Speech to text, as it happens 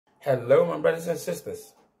Hello, my brothers and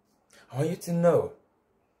sisters. I want you to know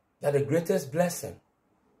that the greatest blessing,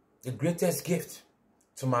 the greatest gift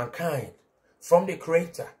to mankind from the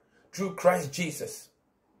Creator through Christ Jesus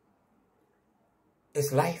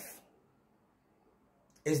is life.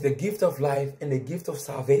 It's the gift of life and the gift of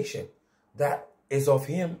salvation that is of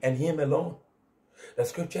Him and Him alone. The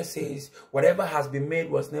scripture says, whatever has been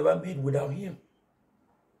made was never made without Him.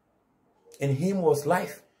 In Him was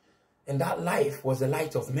life, and that life was the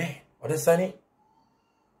light of man. Understand?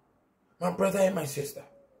 My brother and my sister,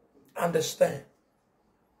 understand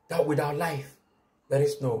that without life, there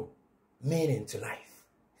is no meaning to life.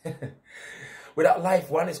 Without life,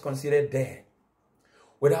 one is considered dead.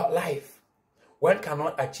 Without life, one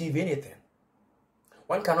cannot achieve anything.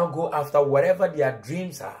 One cannot go after whatever their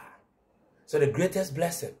dreams are. So the greatest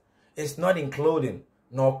blessing is not in clothing,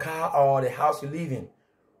 nor car or the house you live in,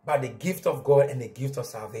 but the gift of God and the gift of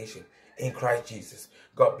salvation in Christ Jesus.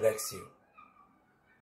 God bless you.